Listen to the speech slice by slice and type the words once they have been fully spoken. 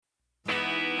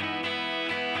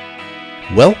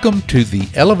Welcome to the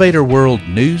Elevator World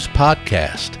News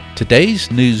Podcast.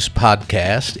 Today's news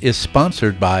podcast is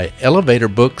sponsored by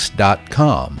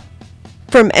ElevatorBooks.com.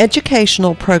 From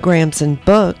educational programs and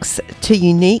books to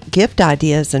unique gift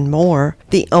ideas and more,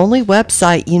 the only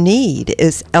website you need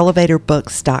is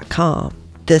ElevatorBooks.com.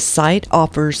 This site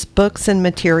offers books and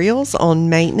materials on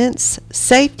maintenance,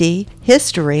 safety,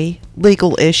 history,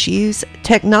 legal issues,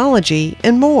 technology,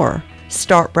 and more.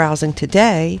 Start browsing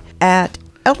today at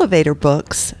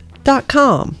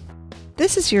ElevatorBooks.com.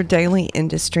 This is your daily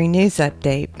industry news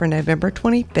update for November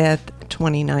 25th,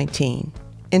 2019.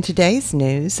 In today's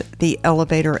news, the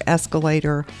Elevator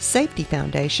Escalator Safety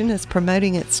Foundation is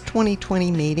promoting its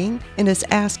 2020 meeting and is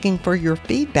asking for your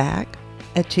feedback.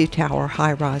 A two-tower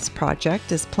high-rise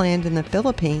project is planned in the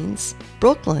Philippines.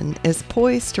 Brooklyn is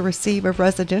poised to receive a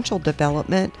residential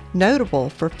development notable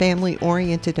for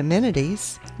family-oriented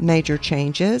amenities. Major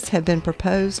changes have been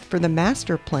proposed for the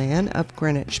master plan of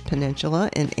Greenwich Peninsula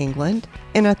in England,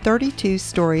 and a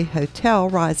 32-story hotel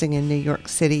rising in New York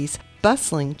City's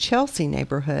bustling Chelsea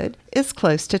neighborhood is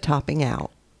close to topping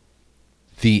out.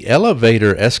 The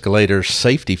Elevator Escalator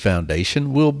Safety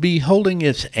Foundation will be holding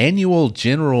its annual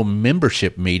general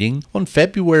membership meeting on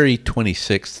February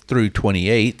 26th through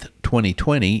 28th,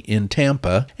 2020 in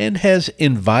Tampa, and has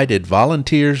invited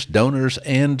volunteers, donors,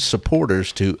 and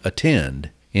supporters to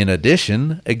attend. In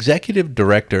addition, Executive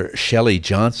Director Shelley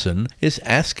Johnson is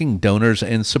asking donors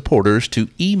and supporters to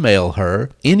email her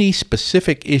any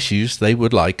specific issues they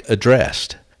would like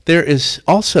addressed. There is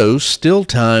also still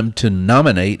time to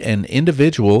nominate an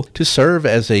individual to serve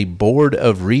as a Board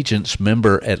of Regents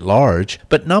member at large,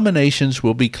 but nominations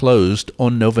will be closed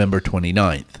on November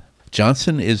 29th.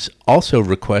 Johnson is also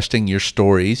requesting your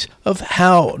stories of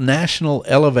how National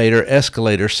Elevator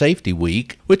Escalator Safety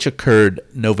Week, which occurred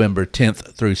November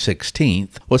 10th through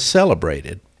 16th, was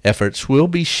celebrated. Efforts will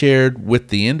be shared with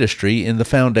the industry in the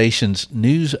Foundation's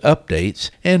news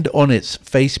updates and on its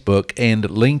Facebook and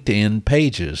LinkedIn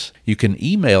pages. You can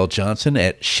email Johnson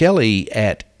at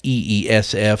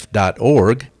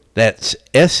shelley@eesf.org. That's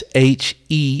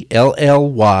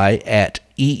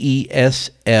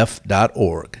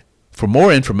SHELLY@eesf.org. For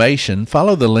more information,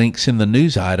 follow the links in the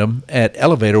news item at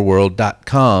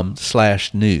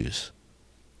elevatorworld.com/news.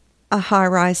 A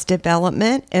high-rise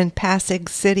development in Pasig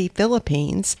City,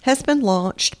 Philippines has been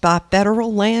launched by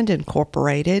Federal Land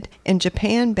Incorporated and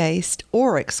Japan-based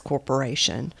Oryx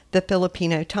Corporation, the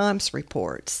Filipino Times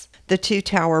reports. The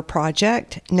two-tower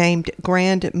project, named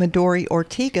Grand Midori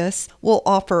Ortigas, will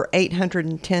offer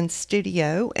 810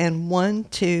 studio and 1,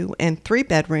 2, and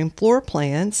 3-bedroom floor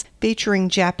plans featuring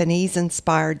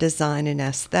Japanese-inspired design and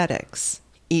aesthetics.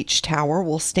 Each tower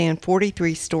will stand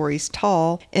 43 stories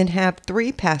tall and have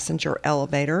 3 passenger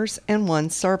elevators and 1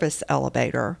 service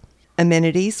elevator.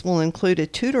 Amenities will include a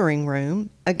tutoring room,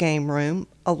 a game room,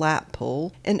 a lap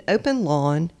pool, an open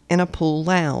lawn, and a pool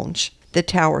lounge. The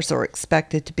towers are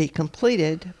expected to be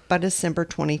completed by December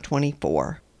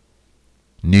 2024.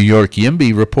 New York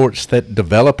YIMBY reports that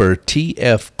developer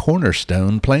TF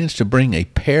Cornerstone plans to bring a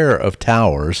pair of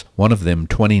towers, one of them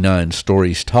 29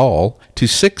 stories tall, to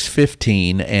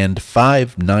 615 and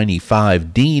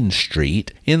 595 Dean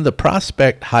Street in the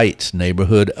Prospect Heights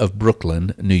neighborhood of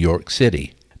Brooklyn, New York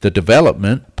City. The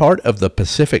development, part of the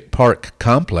Pacific Park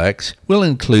complex, will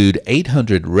include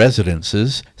 800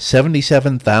 residences,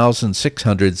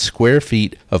 77,600 square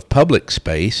feet of public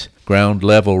space,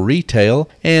 ground-level retail,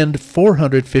 and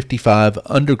 455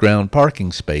 underground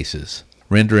parking spaces.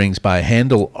 Renderings by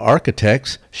Handel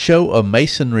Architects show a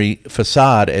masonry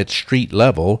facade at street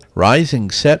level, rising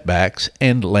setbacks,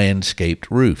 and landscaped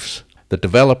roofs. The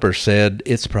developer said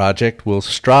its project will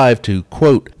strive to,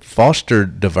 quote, foster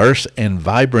diverse and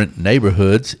vibrant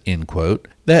neighborhoods, end quote,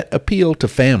 that appeal to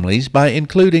families by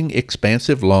including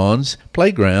expansive lawns,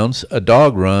 playgrounds, a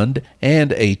dog run,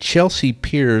 and a Chelsea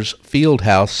Piers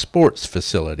Fieldhouse sports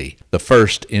facility, the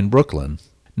first in Brooklyn.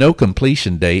 No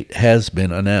completion date has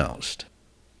been announced.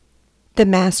 The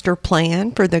master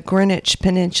plan for the Greenwich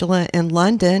Peninsula in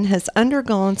London has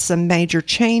undergone some major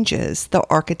changes, the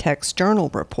Architects Journal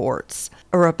reports.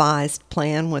 A revised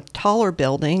plan with taller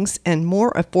buildings and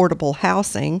more affordable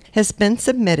housing has been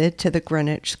submitted to the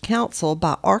Greenwich Council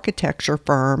by architecture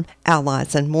firm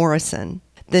Allies & Morrison.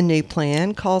 The new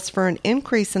plan calls for an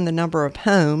increase in the number of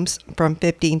homes from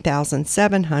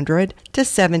 15,700 to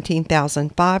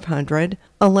 17,500,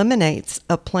 eliminates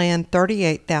a planned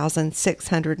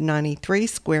 38,693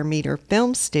 square meter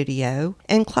film studio,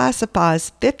 and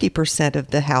classifies 50%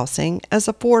 of the housing as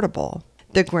affordable.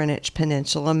 The Greenwich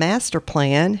Peninsula Master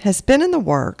Plan has been in the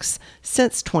works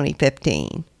since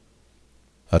 2015.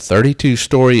 A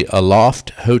 32-story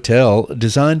aloft hotel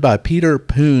designed by Peter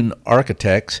Poon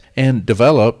Architects and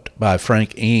developed by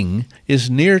Frank Ng is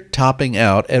near topping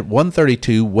out at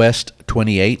 132 West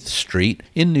 28th Street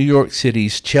in New York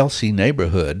City's Chelsea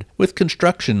neighborhood, with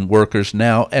construction workers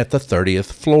now at the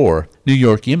 30th floor, New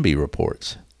York YIMBY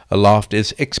reports. Aloft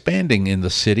is expanding in the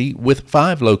city with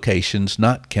 5 locations,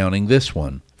 not counting this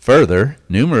one. Further,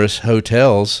 numerous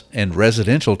hotels and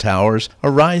residential towers are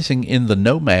rising in the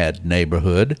Nomad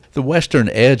neighborhood, the western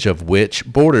edge of which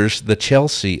borders the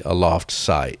Chelsea Aloft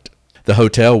site. The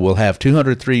hotel will have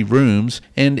 203 rooms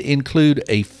and include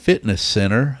a fitness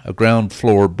center, a ground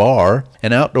floor bar,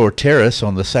 an outdoor terrace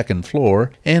on the second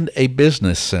floor, and a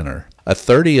business center. A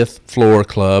 30th floor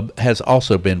club has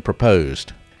also been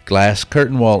proposed. Glass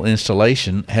curtain wall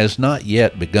installation has not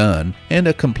yet begun, and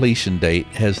a completion date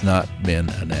has not been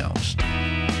announced.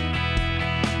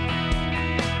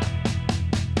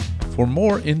 For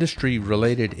more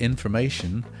industry-related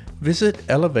information, visit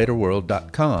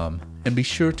elevatorworld.com and be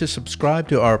sure to subscribe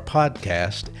to our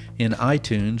podcast in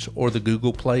iTunes or the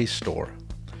Google Play Store.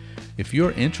 If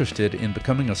you're interested in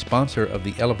becoming a sponsor of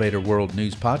the Elevator World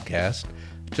News Podcast,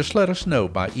 just let us know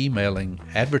by emailing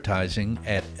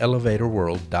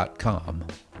advertising@elevatorworld.com.